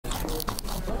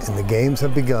And the games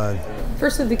have begun.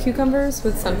 First with the cucumbers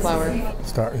with sunflower.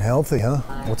 Starting healthy, huh?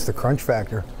 What's the crunch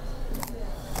factor?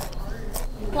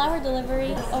 Flower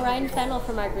delivery, Orion fennel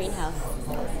from our greenhouse.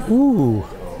 Ooh,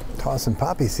 tossing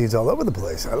poppy seeds all over the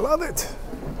place. I love it.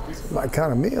 My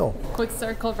kind of meal. Quick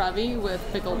circle ravi with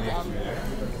pickled plum.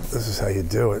 This is how you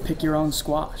do it. Pick your own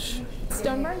squash.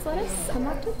 Stone barns lettuce,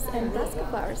 tomatoes, and basket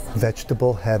flowers.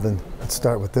 Vegetable heaven. Let's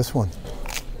start with this one.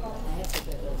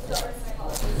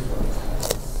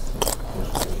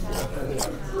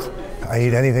 I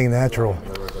eat anything natural.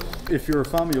 If you're a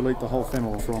farmer, you'll eat the whole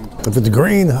fennel from. If it's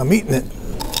green, I'm eating it.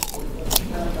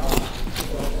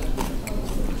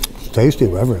 It's tasty,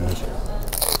 whatever it is.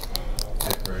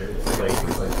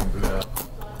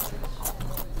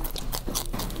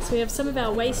 So we have some of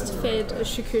our waste-fed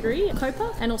charcuterie,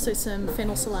 copa, and also some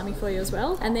fennel salami for you as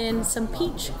well. And then some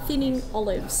peach thinning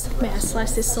olives. May I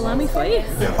slice this salami for you?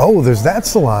 Oh, there's that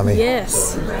salami.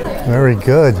 Yes. Very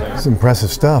good. It's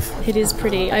impressive stuff. It is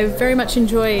pretty. I very much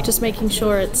enjoy just making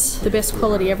sure it's the best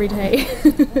quality every day.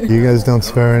 You guys don't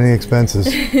spare any expenses.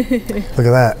 Look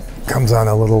at that. Comes on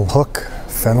a little hook.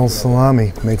 Fennel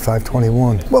salami, made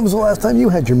 521. When was the last time you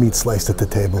had your meat sliced at the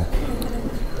table?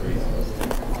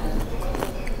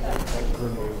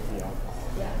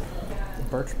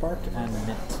 Birch bark and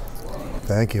mint.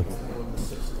 Thank you.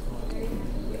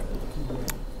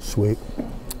 Sweet.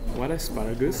 What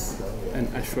asparagus and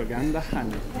ashwagandha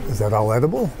honey. Is that all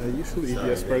edible? I usually eat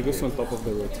the asparagus on top of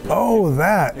the root. Oh,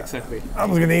 that. Exactly. I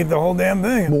was gonna eat the whole damn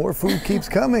thing. More food keeps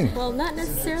coming. Well, not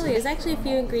necessarily. There's actually a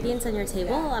few ingredients on your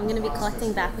table I'm going to be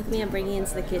collecting back with me and bringing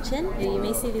into the kitchen. And you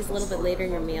may see these a little bit later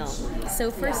in your meal. So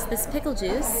first, this pickle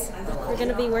juice. We're going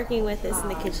to be working with this in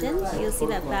the kitchen. You'll see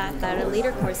that back at a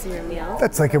later course in your meal.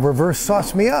 That's like a reverse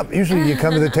sauce me up. Usually you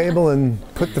come to the table and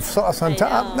put the sauce on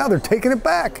top. Now they're taking it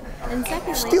back. And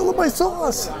secondly, Stealing my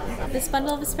sauce. this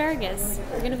bundle of asparagus.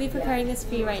 We're going to be preparing this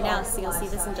for you right now, so you'll see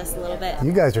this in just a little bit.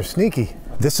 You guys are sneaky.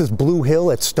 This is Blue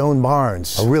Hill at Stone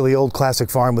Barns, a really old classic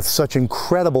farm with such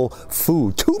incredible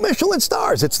food. 2 Michelin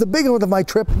stars. It's the big one of my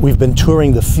trip. We've been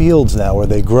touring the fields now where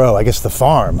they grow, I guess the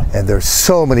farm. And there's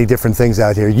so many different things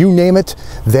out here. You name it,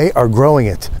 they are growing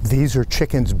it. These are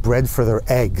chickens bred for their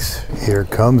eggs. Here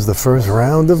comes the first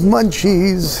round of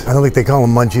munchies. I don't think they call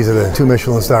them munchies at a 2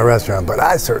 Michelin star restaurant, but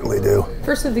I certainly do.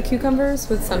 First with the cucumbers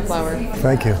with sunflower.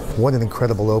 Thank you. What an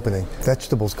incredible opening.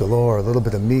 Vegetables galore, a little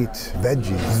bit of meat,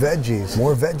 veggies,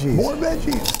 more veggies, more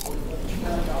veggies.